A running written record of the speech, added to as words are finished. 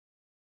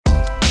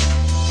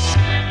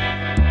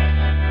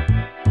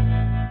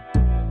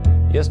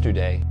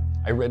Yesterday,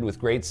 I read with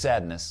great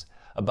sadness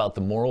about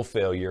the moral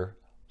failure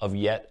of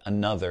yet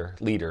another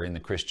leader in the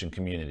Christian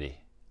community.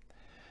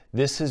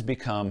 This has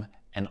become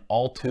an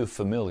all too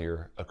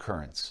familiar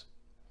occurrence.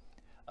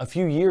 A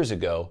few years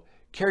ago,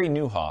 Carey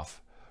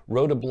Nieuwhof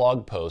wrote a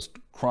blog post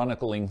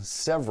chronicling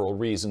several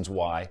reasons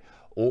why,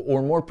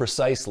 or more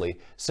precisely,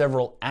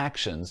 several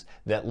actions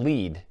that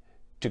lead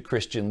to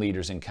Christian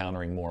leaders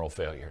encountering moral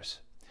failures.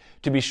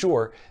 To be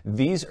sure,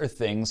 these are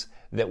things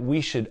that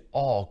we should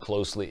all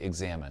closely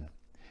examine.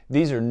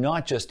 These are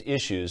not just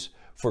issues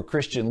for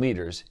Christian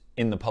leaders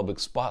in the public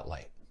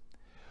spotlight.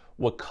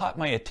 What caught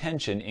my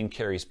attention in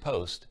Carey's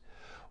post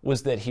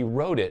was that he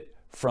wrote it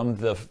from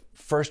the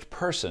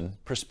first-person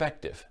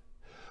perspective,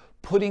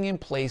 putting in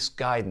place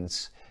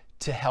guidance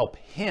to help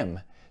him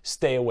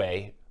stay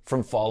away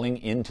from falling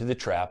into the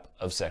trap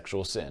of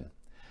sexual sin.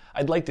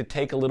 I'd like to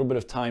take a little bit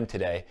of time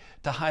today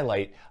to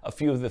highlight a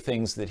few of the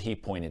things that he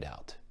pointed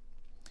out.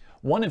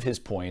 One of his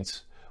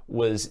points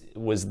was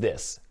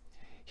this.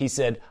 He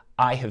said,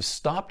 "I have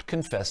stopped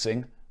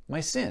confessing my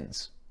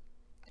sins."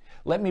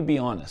 Let me be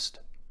honest.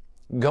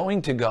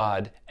 Going to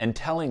God and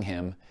telling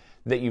Him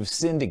that you've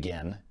sinned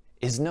again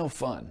is no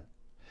fun.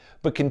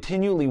 But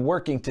continually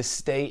working to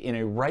stay in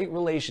a right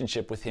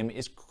relationship with Him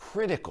is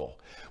critical.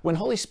 When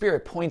Holy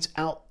Spirit points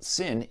out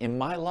sin in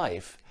my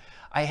life,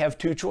 I have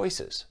two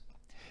choices: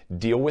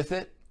 deal with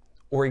it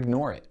or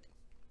ignore it.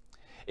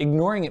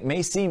 Ignoring it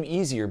may seem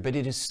easier, but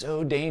it is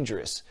so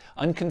dangerous.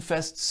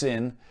 Unconfessed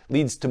sin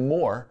leads to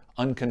more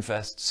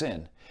unconfessed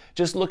sin.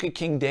 Just look at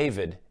King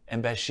David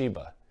and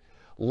Bathsheba.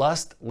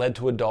 Lust led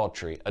to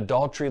adultery.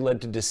 Adultery led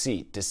to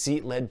deceit.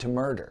 Deceit led to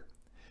murder.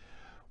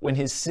 When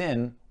his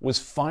sin was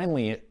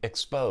finally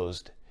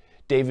exposed,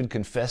 David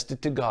confessed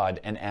it to God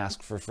and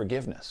asked for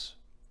forgiveness.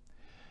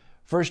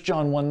 1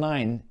 John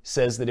 1:9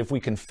 says that if we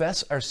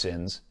confess our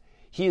sins,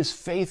 He is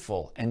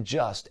faithful and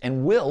just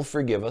and will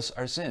forgive us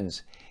our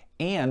sins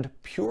and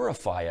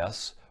purify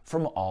us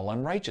from all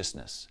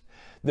unrighteousness.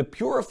 The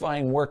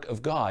purifying work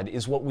of God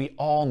is what we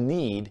all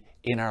need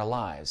in our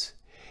lives.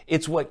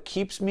 It's what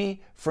keeps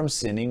me from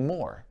sinning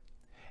more.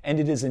 And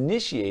it is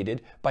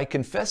initiated by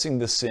confessing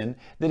the sin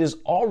that is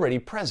already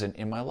present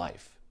in my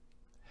life.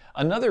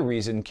 Another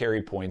reason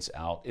Carey points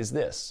out is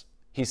this.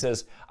 He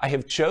says, "I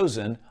have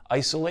chosen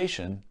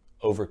isolation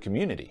over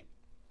community."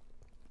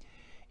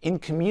 In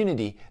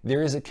community,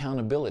 there is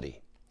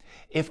accountability.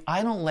 If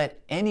I don't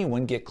let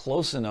anyone get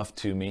close enough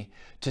to me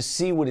to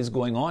see what is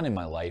going on in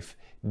my life,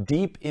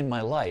 deep in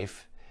my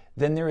life,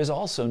 then there is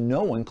also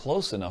no one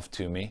close enough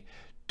to me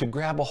to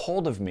grab a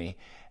hold of me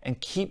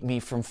and keep me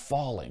from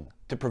falling,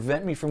 to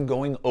prevent me from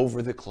going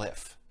over the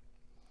cliff.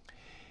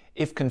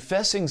 If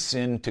confessing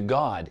sin to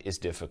God is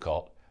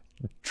difficult,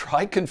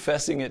 try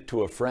confessing it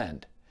to a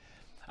friend.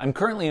 I'm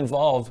currently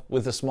involved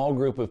with a small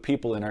group of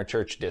people in our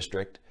church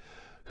district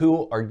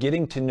who are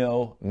getting to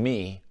know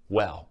me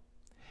well.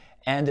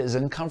 And as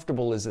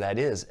uncomfortable as that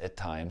is at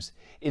times,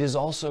 it is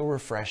also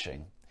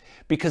refreshing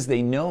because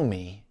they know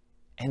me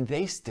and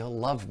they still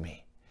love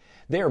me.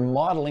 They are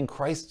modeling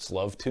Christ's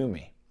love to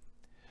me.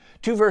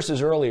 2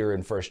 verses earlier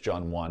in 1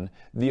 John 1,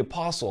 the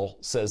apostle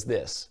says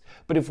this,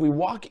 "But if we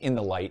walk in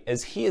the light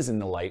as He is in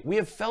the light, we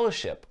have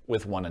fellowship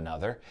with one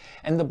another,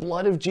 and the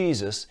blood of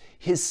Jesus,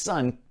 His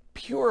Son,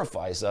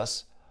 purifies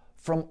us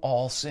from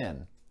all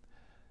sin."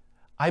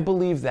 I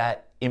believe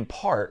that, in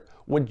part,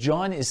 what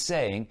John is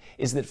saying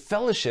is that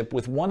fellowship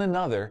with one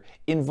another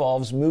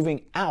involves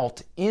moving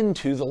out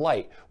into the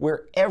light,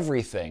 where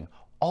everything,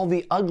 all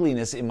the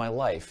ugliness in my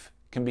life,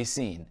 can be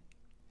seen.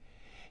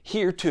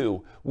 Here,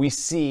 too, we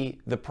see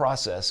the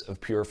process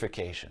of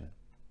purification.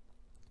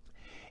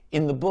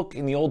 In the book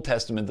in the Old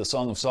Testament, the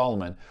Song of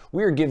Solomon,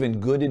 we are given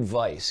good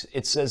advice.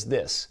 It says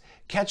this,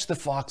 "Catch the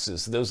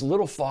foxes, those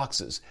little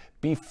foxes,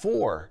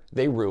 before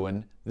they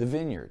ruin the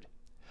vineyard."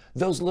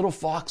 Those little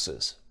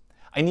foxes.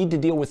 I need to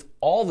deal with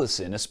all the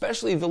sin,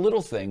 especially the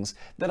little things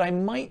that I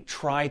might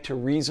try to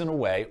reason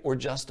away or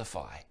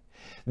justify.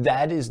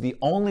 That is the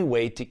only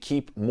way to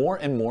keep more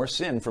and more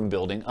sin from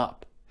building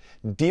up.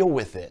 Deal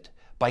with it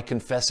by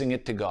confessing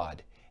it to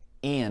God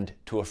and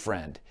to a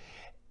friend.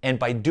 And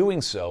by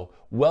doing so,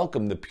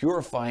 welcome the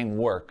purifying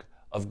work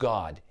of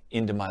God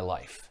into my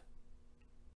life.